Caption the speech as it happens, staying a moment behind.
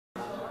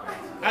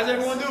How's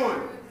everyone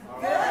doing?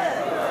 All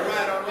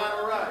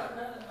right.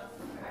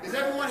 Does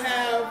everyone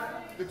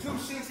have the 2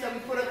 sheets that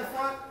we put at the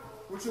front,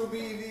 which will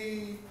be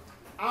the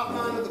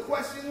outline of the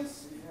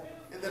questions,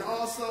 and then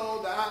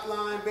also the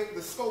outline,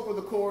 the scope of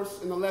the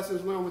course, and the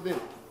lessons learned within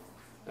it?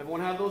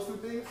 Everyone have those 2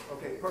 things?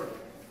 Okay, perfect.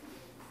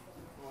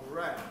 All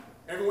right.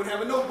 Everyone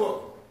have a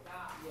notebook?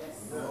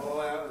 Yes. No.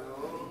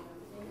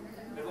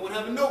 Everyone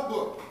have a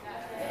notebook?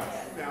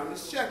 Yes. Okay, I'm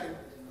just checking,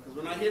 because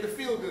we're not here to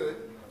feel good,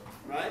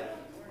 right?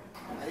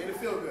 I'm here to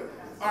feel good.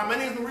 All right, my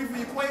name is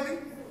Maarifa Ukweli.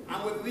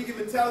 I'm with the League of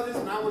Intelligence,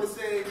 and I want to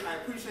say I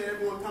appreciate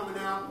everyone coming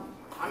out.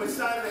 I'm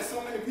excited that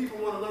so many people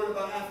want to learn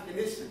about African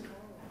history.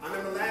 I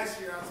remember last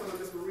year, I was telling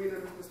Ms. Marina,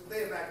 Mr.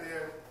 Day back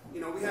there, you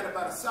know, we had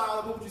about a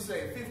solid, what would you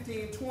say,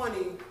 15,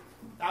 20.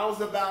 That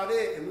was about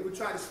it, and we would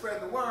try to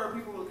spread the word.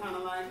 People were kind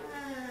of like,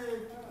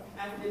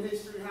 African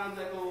history, how's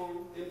that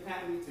going to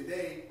impact me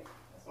today?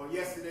 Or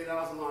yesterday, that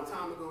was a long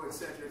time ago, et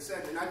cetera, et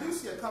cetera. And I do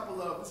see a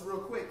couple of, just real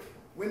quick,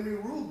 When We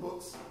Ruled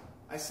books.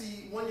 I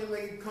see one young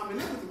lady coming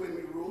in with the When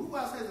We Ruled. Who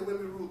else has a When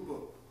We Ruled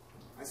book?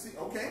 I see,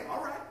 okay,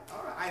 all right.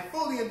 I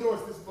fully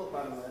endorse this book,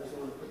 by the way. I just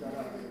want to put that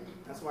out there.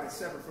 That's why it's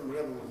separate from the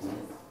other ones.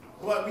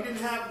 But we didn't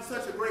have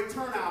such a great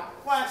turnout.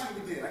 Well, actually,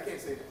 we did. I can't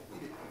say that. We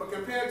did. But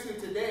compared to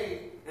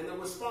today and the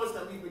response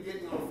that we've been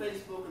getting on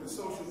Facebook and the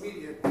social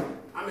media,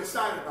 I'm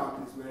excited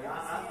about this, man.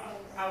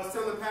 I was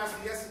telling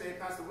Pastor yesterday,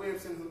 Pastor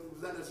Williamson, who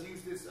was letting us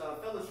use this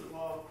fellowship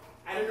hall,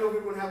 I didn't know we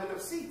were going to have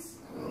enough seats.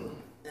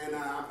 And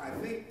I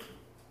think,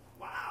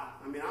 wow.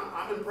 I mean,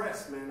 I'm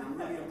impressed, man. I'm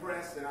really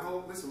impressed. And I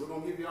hope, listen, we're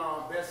going to give you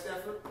all our best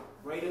effort.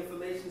 Great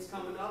information's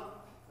coming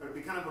up. It'll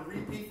be kind of a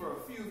repeat for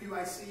a few of you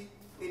I see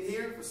in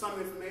here for some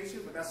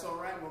information, but that's all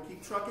right. We'll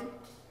keep trucking.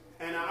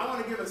 And I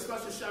want to give a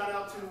special shout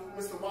out to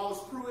Mr. Wallace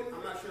Pruitt.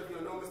 I'm not sure if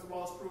you know Mr.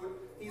 Wallace Pruitt.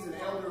 He's an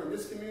elder in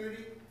this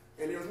community.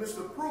 And there was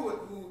Mr. Pruitt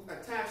who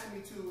attached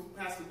me to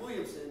Pastor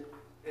Williamson.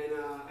 And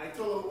I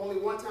told him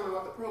only one time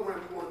about the program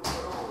we wanted to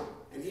put on.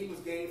 And he was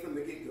game from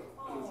the get-go.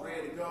 He was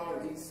ready to go,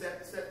 and he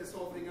set this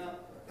whole thing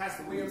up.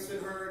 Pastor Williamson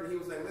heard, and he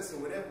was like,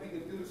 listen, whatever we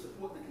can do to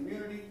support the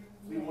community,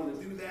 we want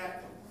to do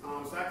that.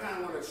 So I kind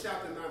of want to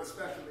shout them out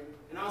especially.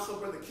 And also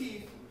Brother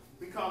Keith,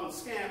 we call him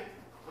Scamp.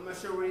 I'm not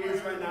sure where he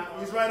is right now.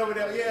 He's right over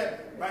there. Yeah,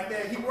 right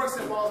there. He works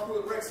at Wallace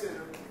Pruitt Rec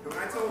Center. And when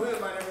I told him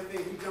about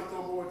everything, he jumped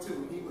on board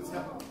too. He was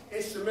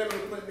instrumental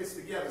in putting this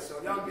together.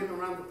 So y'all give him a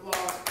round of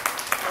applause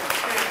for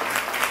Scamp.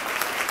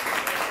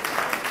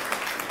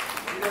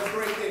 He does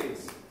great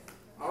things.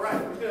 All right,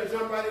 we're going to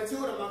jump right into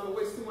it. I'm not going to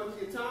waste too much of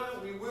your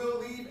time. We will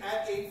leave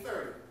at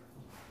 8:30.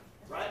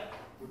 Right?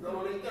 We're going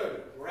on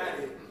 8:30. We're at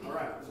it. All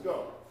right, let's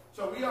go.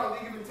 So we are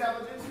League of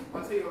Intelligence.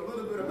 I'll tell you a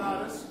little bit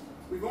about us.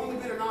 We've only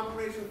been in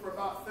operation for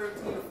about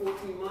 13 to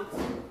 14 months.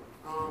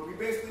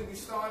 We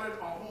started,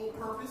 our whole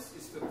purpose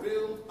is to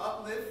build,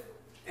 uplift,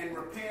 and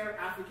repair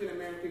African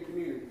American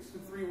communities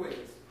through 3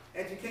 ways: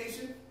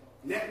 education,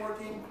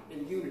 networking,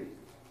 and unity.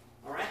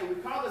 All right, and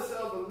we call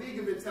ourselves a League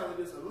of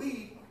Intelligence, a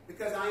league,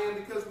 because I am,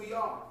 because we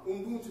are.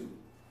 Ubuntu.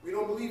 We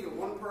don't believe in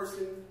one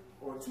person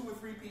or 2 or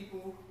 3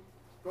 people.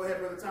 Go ahead,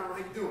 Brother Tyron, how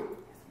you doing?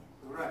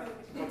 All right.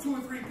 Or 2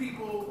 or 3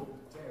 people,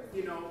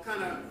 you know,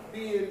 kind of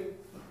being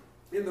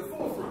in the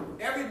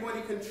forefront.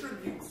 Everybody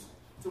contributes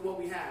to what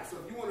we have. So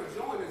if you want to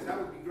join us, that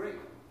would be great.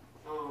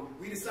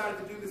 We decided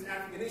to do this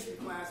African history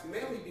class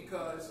mainly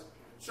because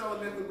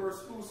Charlotte-Mecklenburg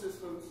school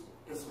systems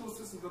and school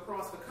systems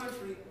across the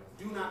country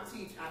do not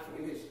teach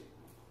African history.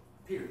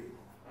 Period.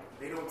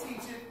 They don't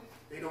teach it.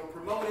 They don't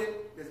promote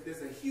it.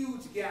 There's a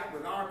huge gap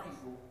with our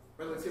people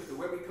relative to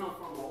where we come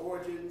from, our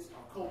origins,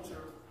 our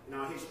culture, and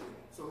our history.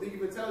 So League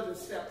of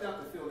Intelligence stepped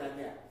up to fill that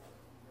gap.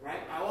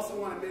 Right? I also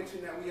want to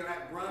mention that we are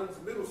at Bruns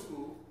Middle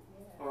School,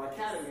 or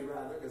Academy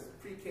rather, because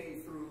pre-K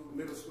through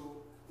middle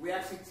school. We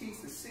actually teach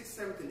the 6th,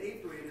 7th, and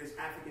 8th graders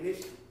African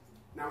history.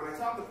 Now when I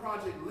talked to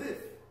Project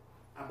Lift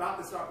about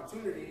this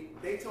opportunity,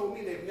 they told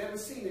me they've never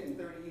seen it in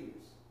 30 years.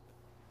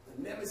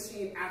 They've never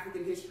seen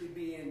African history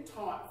being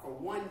taught for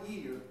 1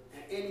 year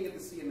at any of the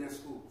CMS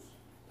schools.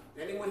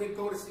 Anyone here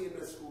go to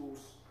CMS schools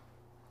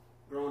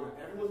growing up?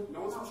 Everyone,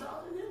 no one's from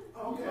Charlotte in here?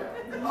 Oh, okay. Okay,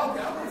 I was all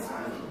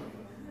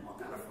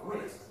kind of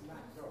fun.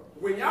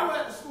 When y'all were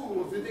at the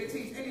schools, did they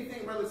teach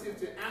anything relative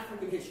to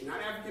African history?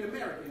 Not African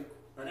American,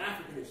 but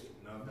African history?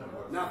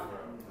 Nothing.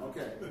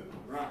 Okay.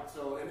 Right.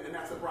 So, and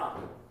that's a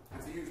problem.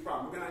 That's a huge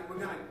problem. We're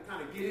gonna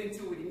kind of get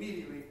into it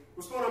immediately.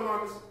 What's going on,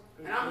 Marcus?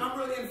 And I'm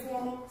really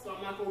informal, so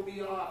I'm not going to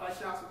be all, if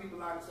I shout some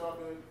people out, it's all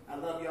good. I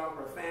love y'all,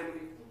 we're a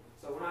family.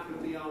 So we're not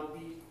going to be on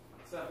beat,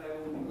 stuff that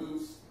won't be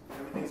loose.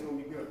 Everything's going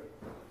to be good.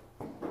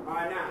 All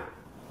right, now,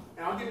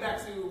 and I'll get back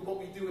to what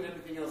we do and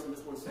everything else in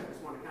this 1 second. I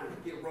just want to kind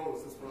of get rolling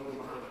since we're a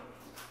little behind.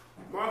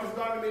 Marcus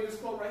Garvey made this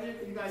quote right here.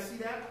 Can you guys see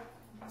that?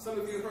 Some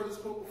of you have heard this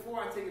quote before.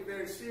 I take it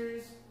very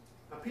serious.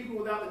 A people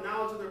without the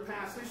knowledge of their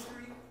past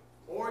history,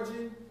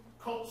 origin,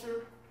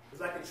 culture, is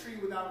like a tree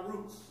without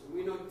roots. And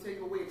we know you take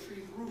away a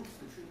tree's roots,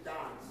 the tree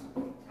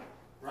dies.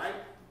 Right?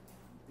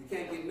 You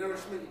can't get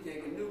nourishment, you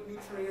can't get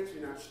nutrients,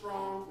 you're not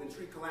strong, the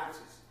tree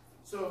collapses.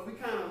 So if we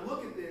kind of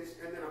look at this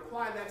and then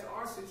apply that to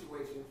our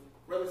situation,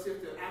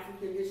 relative to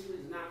African history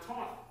is not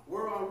taught,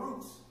 where are our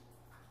roots?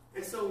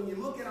 And so when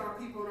you look at our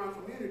people in our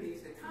communities,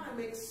 it kind of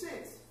makes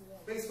sense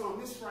based on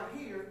this right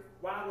here,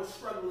 why we're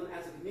struggling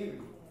as a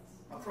community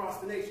across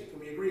the nation. Can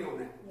we agree on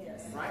that?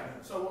 Yes. Right?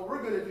 So what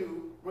we're going to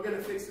do, we're going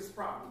to fix this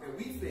problem. And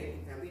we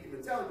think, at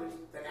L.of.Intelligence,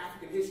 that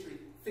African history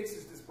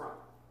fixes this problem.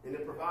 And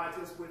it provides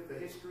us with the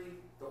history,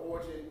 the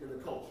origin, and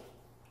the culture.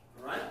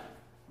 All right?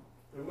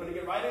 And we're going to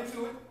get right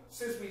into it.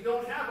 Since we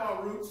don't have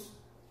our roots,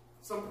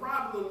 some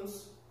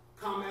problems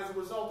come as a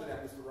result of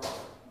that, Mr. Ross.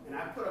 And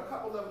I put a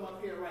couple of them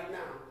up here right now.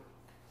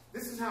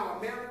 This is how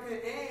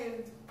America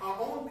and our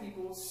own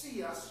people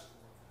see us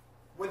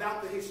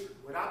without the history,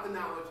 without the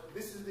knowledge.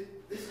 This is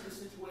the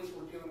situation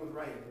we're dealing with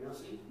right here. You know,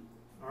 see?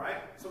 All right?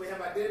 So we have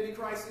identity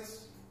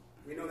crisis.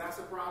 We know that's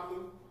a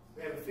problem.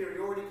 We have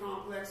inferiority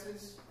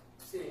complexes,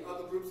 seeing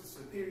other groups as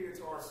superior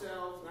to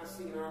ourselves, not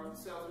seeing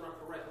ourselves in our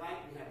correct light.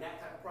 We have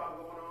that type of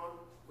problem going on.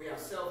 We have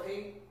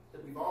self-hate,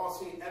 that we've all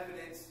seen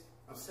evidence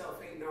of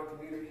self-hate in our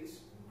communities.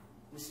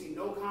 We see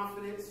no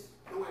confidence,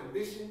 no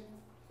ambition.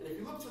 And if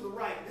you look to the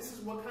right, this is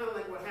what kind of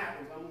like what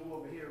happens. I'll move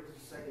over here for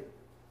just a second.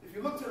 If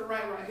you look to the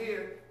right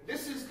here,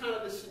 this is kind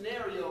of the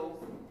scenario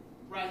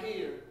right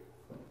here.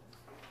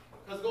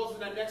 Because it goes to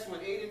that next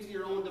one, aid into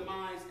your own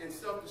demise and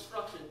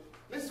self-destruction.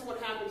 This is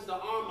what happens to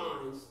our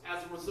minds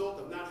as a result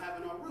of not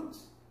having our roots.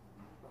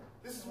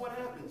 This is what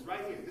happens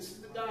right here. This is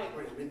the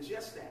diagram, and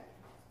just that.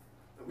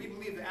 And we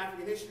believe that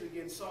African history,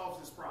 again, solves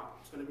this problem.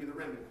 It's going to be the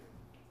remedy.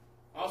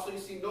 Also, you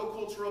see no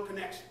cultural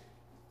connection.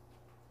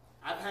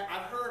 I've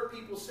heard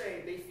people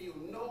say they feel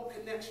no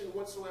connection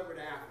whatsoever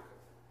to Africa.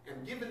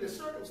 And given the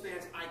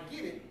circumstance, I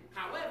get it.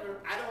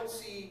 However, I don't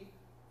see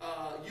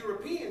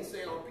Europeans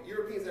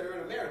that are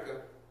in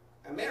America,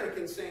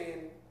 Americans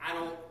saying,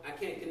 I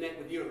can't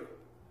connect with Europe.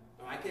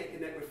 Or I can't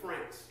connect with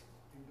France.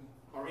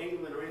 Or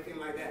England or anything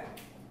like that.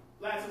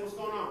 Lads, what's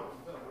going on?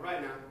 All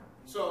right now.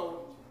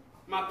 So,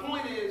 my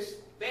point is,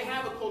 they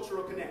have a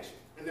cultural connection.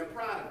 And they're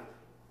proud of it.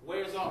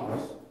 Where's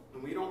ours?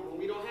 And when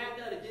we don't have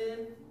that,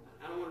 again,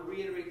 I don't want to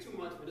reiterate too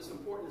much, but it's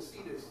important to see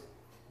this.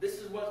 This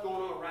is what's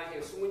going on right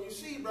here. So when you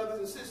see brothers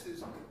and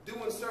sisters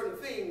doing certain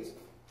things,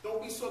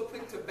 don't be so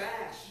quick to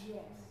bash.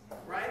 Yes.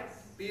 Right?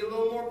 Be a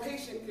little more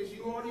patient because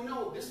you already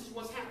know this is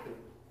what's happening.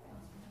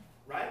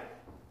 Right?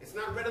 It's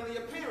not readily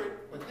apparent,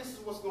 but this is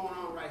what's going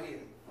on right here.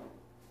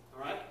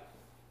 All right?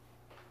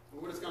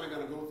 And we're just kind of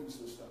going to go through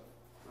some stuff.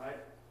 Right?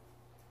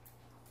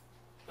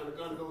 Kind of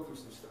going to go through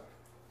some stuff.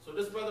 So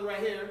this brother right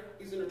here,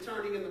 he's an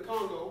attorney in the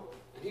Congo,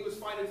 and he was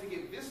fighting to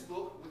get this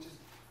book, which is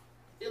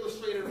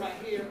illustrated right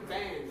here,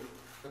 banned.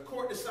 The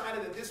court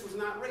decided that this was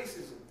not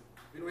racism.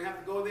 We don't have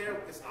to go there.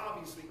 It's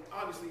obviously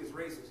it's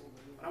racist.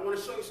 But I want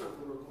to show you something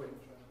real quick.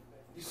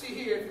 You see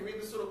here, if you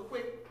read this little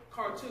quick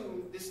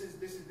cartoon, this is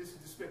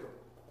despicable,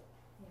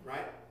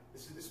 right?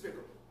 This is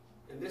despicable.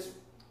 And this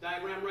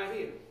diagram right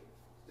here,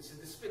 this is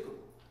despicable.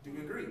 Do you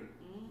agree?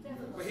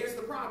 But here's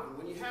the problem: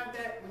 when you have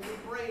that in your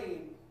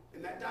brain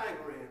in that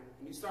diagram,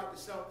 and you start to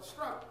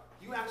self-destruct,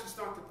 you actually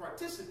start to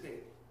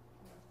participate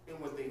in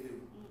what they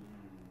do.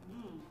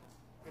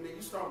 And then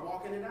you start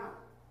walking it out.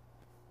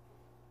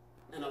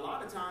 And a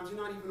lot of times you're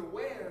not even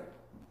aware,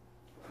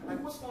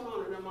 like what's going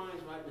on in their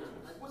minds right now?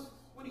 Like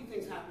what do you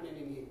think's happening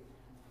in here?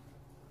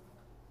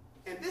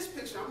 And this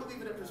picture, I'm going to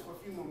leave it up just for a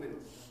few more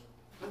minutes.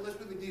 Let's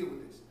really deal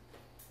with this.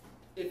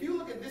 If you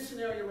look at this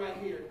scenario right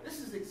here, this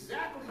is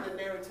exactly the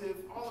narrative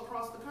all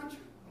across the country.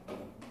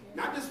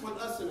 Not just with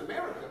us in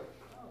America,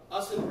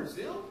 us in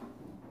Brazil,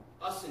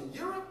 us in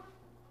Europe,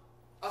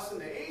 us in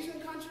the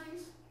Asian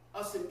countries,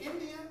 us in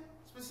India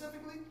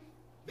specifically.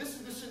 This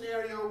is the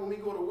scenario when we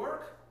go to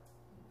work.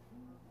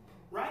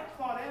 Right?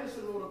 Claude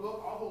Anderson wrote a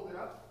book. I'll hold it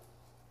up.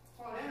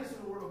 Claude Anderson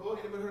wrote a book.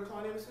 Anybody heard of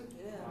Claude Anderson?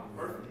 Yeah.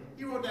 Perfect.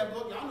 He wrote that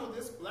book. Y'all know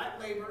this. Black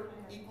labor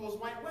equals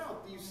white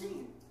wealth. Do you see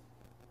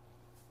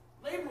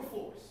it? Labor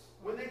force.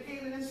 When they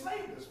came and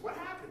enslaved us, what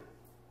happened?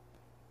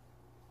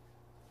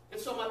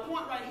 And so my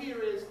point right here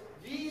is,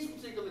 these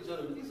particular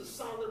gentlemen, these are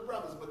solid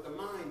brothers, but the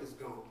mind is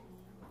gone.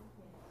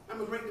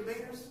 Remember great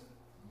debaters?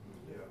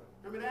 Yeah.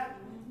 Remember that?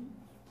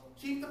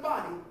 Keep the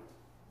body,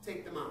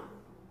 take the mind.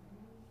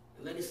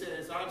 And then he said,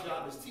 it's our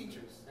job as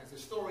teachers, as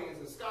historians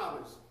and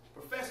scholars,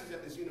 professors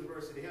at this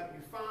university, to help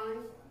you find,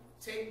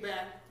 take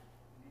back,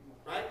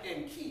 right,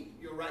 and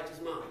keep your righteous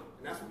mind.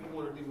 And that's what we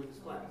want to do with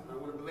this class. And I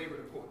want to belabor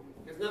the point.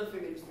 There's another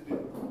thing they used to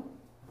do.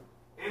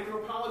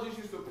 Anthropologists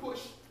used to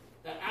push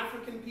that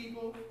African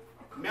people,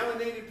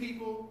 melanated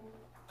people,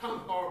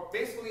 are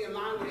basically in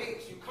line with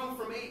apes. You come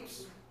from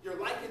apes. You're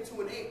likened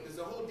to an ape. There's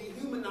a whole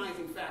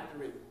dehumanizing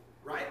factor in it,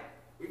 right?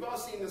 We've all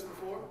seen this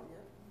before.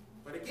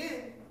 But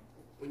again,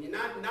 when you're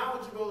not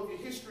knowledgeable of your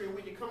history and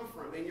where you come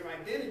from, and your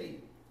identity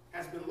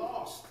has been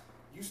lost,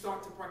 you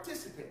start to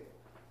participate,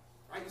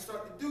 right? You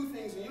start to do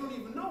things and you don't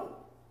even know.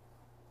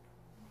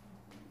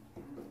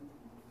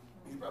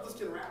 These brothers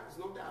can rap, there's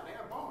no doubt. They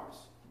have bars.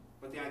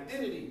 But the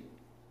identity,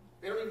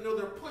 they don't even know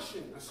they're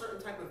pushing a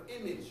certain type of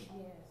image,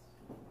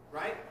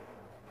 right?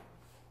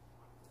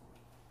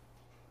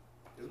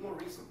 There's more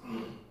recent.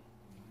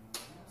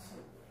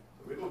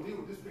 We're going to deal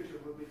with this picture a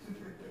little bit too.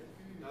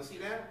 Now see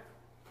that?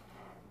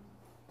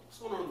 What's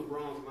going on in the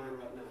bronze line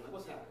right now? Like,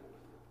 what's happening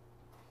right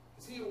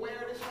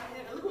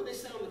right? And look what they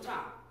say on the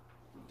top.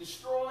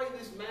 Destroy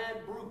this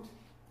mad brute.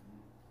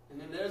 And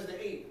then there's the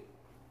ape.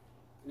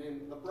 And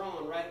then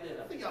LeBron right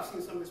there. I think y'all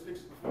seen some of these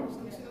pictures before.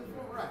 Have you seen them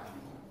before? Right.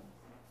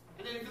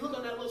 And then if you look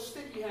on that little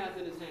stick he has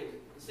in his hand,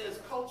 it says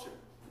culture.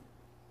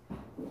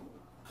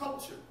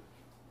 Culture.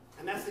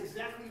 And that's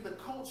exactly the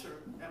culture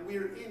that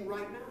we're in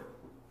right now.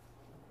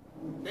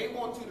 They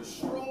want to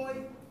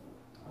destroy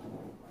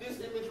this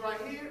image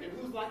right here, and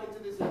who's likened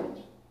to this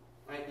image?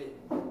 Right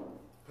there.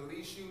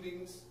 Police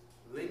shootings,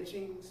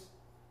 lynchings,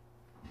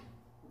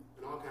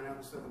 and all kind of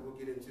other stuff that we'll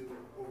get into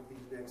over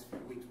these next few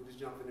weeks. We're just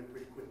jumping in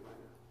pretty quick right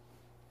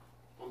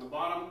now. On the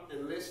bottom,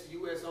 enlist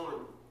U.S.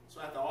 Army.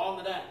 So after all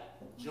of that,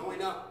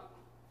 join up.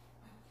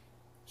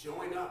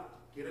 Join up.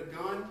 Get a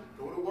gun,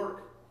 go to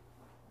work.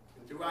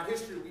 And throughout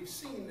history, we've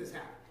seen this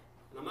happen.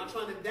 And I'm not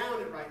trying to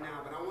down it right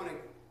now, but I want to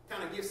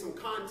kind of give some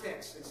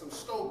context and some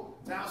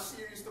scope to how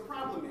serious the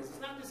problem is.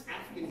 It's not just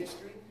African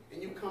history,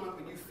 and you come up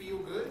and you feel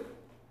good.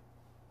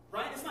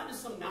 Right? It's not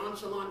just some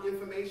nonchalant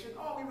information.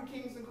 Oh, we were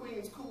kings and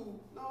queens, cool.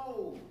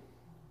 No.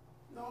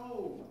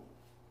 No.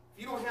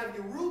 If you don't have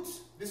your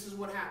roots, this is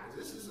what happens.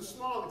 This is a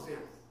small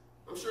example.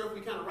 I'm sure if we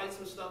kind of write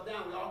some stuff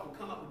down, we all can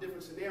come up with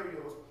different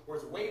scenarios where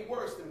it's way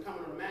worse than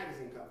coming on a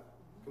magazine cover.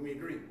 Can we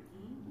agree?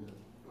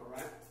 Mm-hmm. All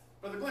right.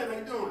 Brother Glenn, how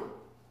you doing?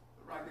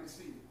 All right, good to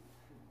see you.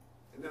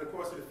 And then, of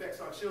course, it affects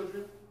our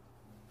children.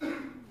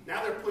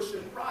 Now they're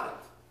pushing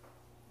product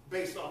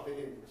based off the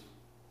image.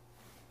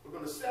 We're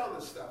going to sell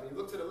this stuff. And you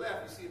look to the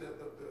left, you see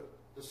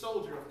the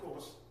soldier, of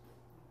course,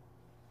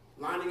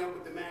 lining up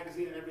with the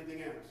magazine and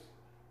everything else.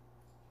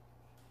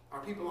 Our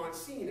people aren't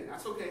seeing it.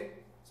 That's okay.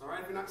 It's all right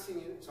if you're not seeing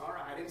it. It's all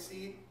right. I didn't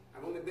see it.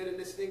 I've only been in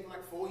this thing for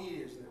like 4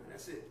 years now.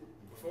 That's it.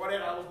 Before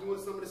that, I was doing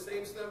some of the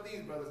same stuff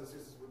these brothers and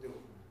sisters were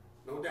doing.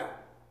 No doubt.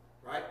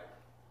 Right?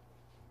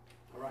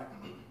 All right.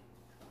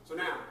 So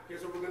now,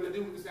 here's what we're going to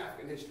do with this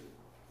African history.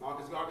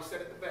 Marcus Garvey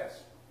said it the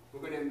best. We're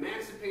going to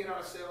emancipate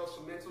ourselves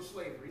from mental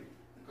slavery,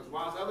 because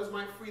whilst others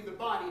might free the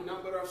body,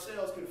 none but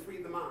ourselves can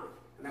free the mind.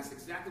 And that's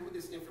exactly what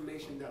this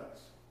information does.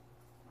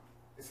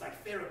 It's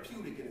like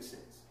therapeutic in a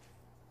sense.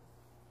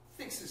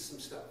 Fixes some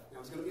stuff. Now,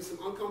 there's going to be some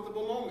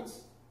uncomfortable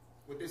moments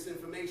with this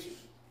information.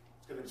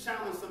 It's going to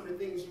challenge some of the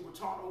things you were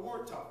taught or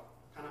weren't taught.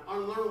 Kind of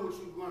unlearn what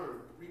you've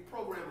learned.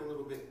 Reprogram a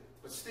little bit.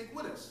 But stick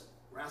with us.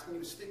 We're asking you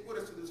to stick with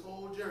us through this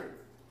whole journey.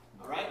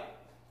 All right?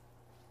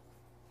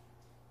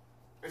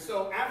 And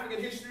so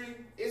African history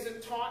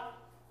isn't taught,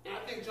 and I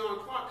think John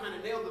Clark kind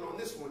of nailed it on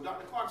this one.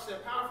 Dr. Clark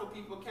said powerful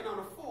people cannot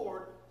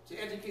afford to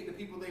educate the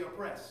people they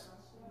oppress.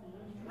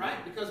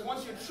 Right? Because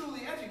once you're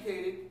truly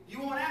educated, you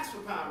won't ask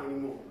for power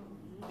anymore.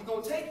 You're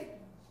going to take it.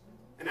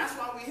 And that's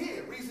why we're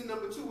here. Reason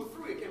number 2 or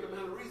 3. I can't remember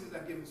how many reasons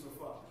I've given so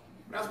far.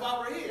 That's why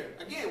we're here.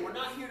 Again, we're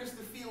not here just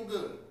to feel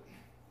good.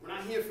 We're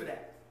not here for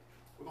that.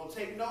 We're going to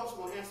take notes.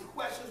 We're going to answer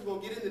questions. We're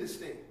going to get into this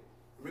thing.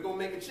 And we're going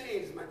to make a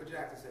change, as Michael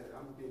Jackson said.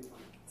 I'm being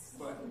funny.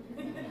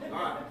 But,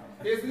 all right.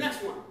 Here's the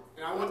next one.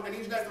 And I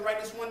need you guys to write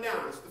this one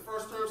down. It's the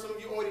first term. Some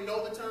of you already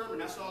know the term, and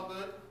that's all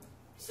good.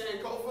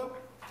 Sankofa,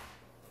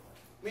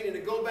 meaning to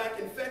go back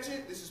and fetch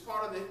it. This is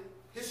part of the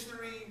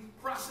history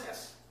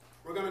process.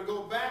 We're going to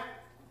go back,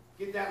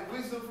 get that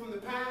wisdom from the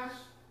past,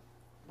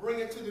 bring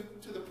it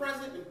to the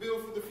present, and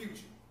build for the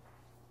future.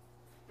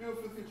 Build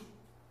for the future.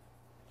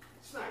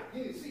 Snipe,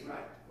 you need to see,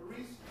 right?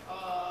 Maurice,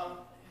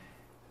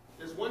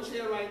 there's one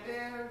chair right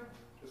there.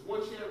 There's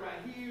one chair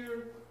right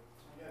here.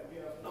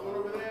 Someone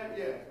over there?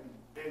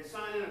 Yeah. And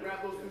sign in and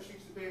grab those 2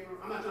 sheets of paper.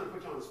 I'm not trying to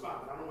put you on the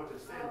spot, but I don't want you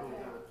to stand all the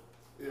time.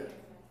 Yeah.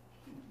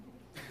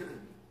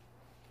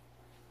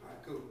 All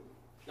right, cool.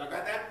 Y'all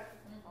got that?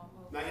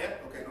 Not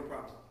yet? Okay, no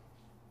problem.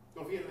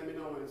 Don't forget to let me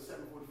know when it's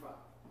 7:45.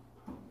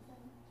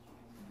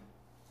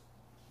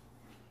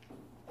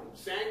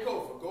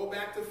 Sankofa, go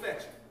back to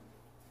fetch it.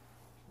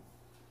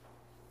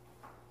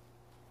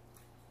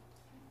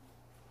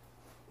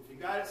 If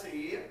you got it, say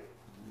yeah.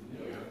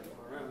 Yeah.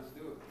 All right, let's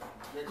do it.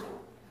 Next one.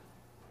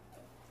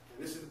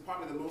 And this is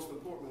probably the most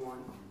important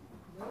one.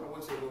 I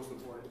wouldn't say most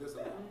important. It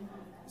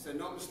said,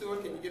 no, Mr.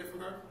 Stewart, can you get it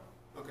from her?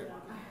 Okay.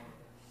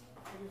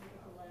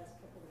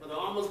 Brother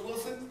Amos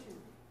Wilson,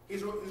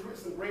 he's written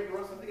some great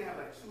books. I think I have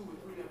like 2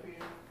 or 3 up here.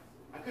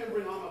 I couldn't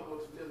bring all my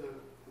books, but there's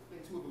I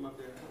think 2 of them up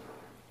there.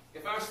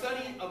 If our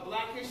study of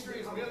black history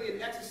is merely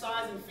an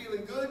exercise in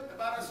feeling good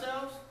about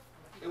ourselves,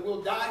 then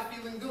we'll die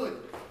feeling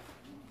good.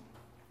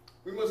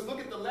 We must look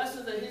at the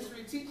lessons that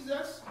history teaches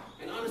us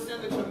and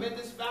understand the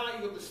tremendous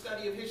value of the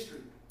study of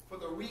history for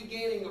the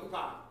regaining of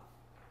power.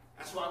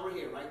 That's why we're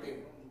here, right there.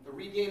 The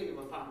regaining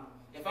of power.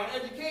 If our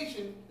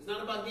education is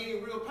not about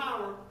gaining real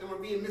power, then we're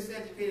being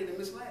miseducated and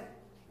misled.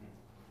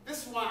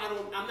 This is why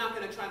I'm not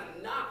going to try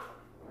to knock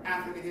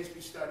African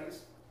history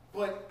studies,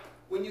 but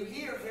when you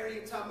hear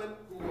Harriet Tubman,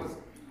 who was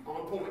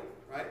on point,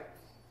 right,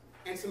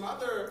 and some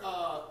other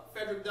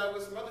Frederick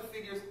Douglass, some other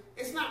figures,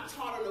 it's not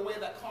taught in a way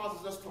that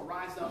causes us to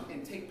rise up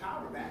and take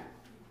power back.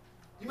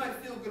 You might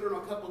feel good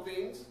on a couple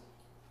things,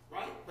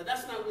 right, but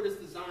that's not what it's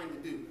designed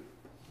to do,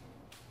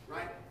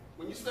 right?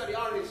 When you study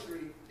art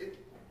history,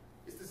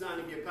 it's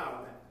designed to get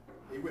power back.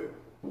 Are you with me?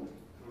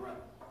 All right.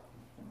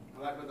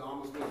 I like what the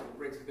almost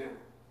breaks it down.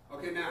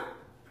 Okay, now,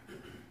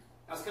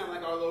 that's kind of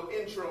like our little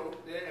intro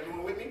there.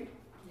 Everyone with me?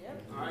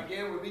 Yep. All right,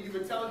 again, with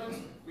L.of.Intelligence,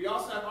 we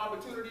also have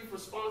opportunity for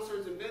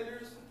sponsors and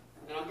vendors,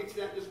 and I'll get to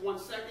that in just 1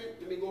 second.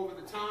 Let me go over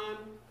the time.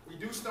 We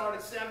do start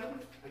at 7.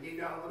 I gave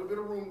you all a little bit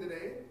of room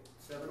today.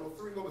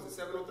 7:03, what was it,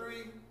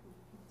 7:03?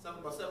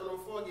 Something about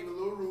 7:04, give you a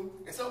little room.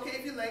 It's okay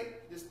if you're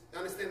late. Just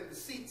understand that the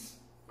seats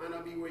might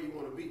not be where you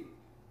want to be.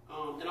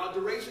 And our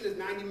duration is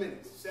 90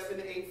 minutes, 7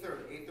 to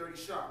 8:30. 8:30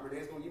 sharp.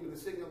 Renee's going to give me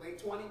the signal at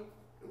 8:20.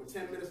 And with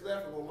 10 minutes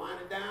left, we're going to wind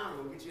it down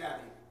and we'll get you out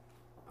of here.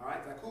 All right,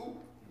 is that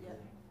cool? Yeah.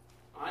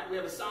 All right, we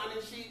have a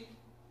sign-in sheet.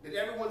 Did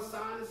everyone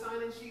sign the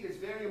sign-in sheet? It's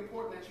very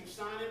important that you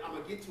sign it. I'm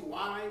going to get to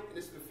why in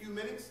just a few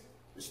minutes.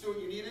 Mr. Stewart,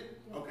 you need it?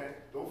 Okay.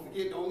 Don't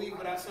forget, don't leave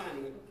without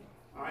signing it.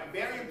 All right,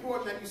 very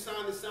important that you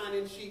sign the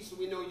sign-in sheet so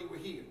we know you were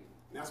here.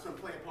 And that's going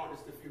to play a part in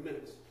just a few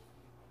minutes.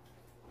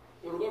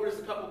 We're going to go over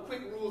just a couple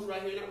quick rules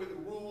right here, not really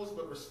rules,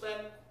 but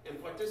respect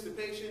and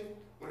participation.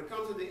 When it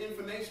comes to the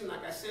information,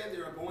 like I said,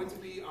 there are going to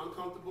be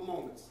uncomfortable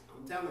moments.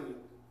 I'm telling you.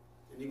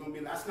 And you're going to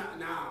be, that's not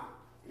now.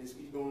 I'm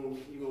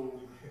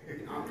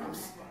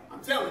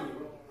telling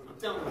you. I'm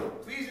telling you.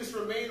 Please just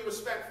remain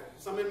respectful.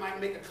 Someone might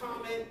make a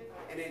comment,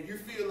 and then you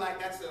feel like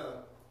that's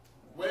a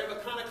whatever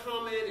kind of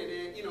comment,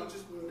 and then,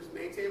 just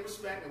maintain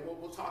respect, and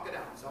we'll talk it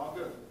out. It's all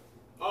good.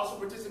 Also,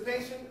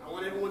 participation. I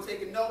want everyone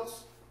taking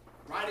notes,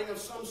 writing of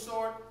some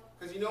sort,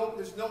 because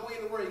there's no way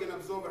in the world you're going to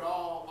absorb it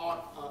all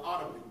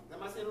audibly.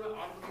 Am I saying it right?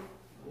 Audibly?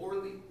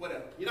 Orally?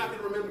 Whatever. You're not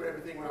going to remember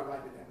everything when I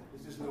write it down.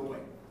 There's just no way.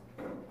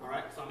 All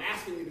right? So I'm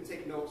asking you to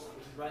take notes,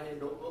 which is right here in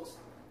notebooks.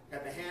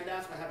 Got the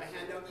handouts. I have a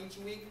handout each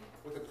week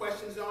with the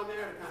questions on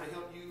there to kind of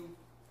help you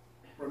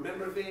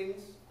remember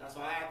things. That's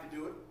why I have to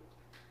do it.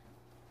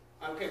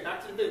 Okay,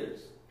 back to the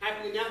vendors.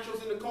 Happily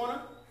Naturals in the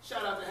corner.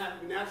 Shout out to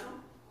Happily Natural.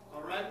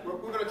 All right? We're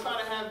going to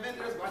try to have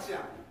vendors. Watch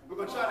out. We're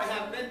going to try to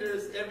have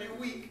vendors every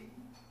week.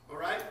 All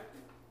right?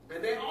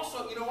 And then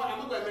also, you know what? I'm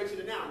going to go ahead and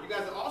mention it now. You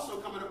guys are also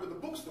coming up with a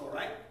bookstore,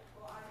 right?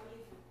 Well, I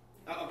need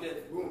to.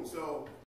 Okay, boom. So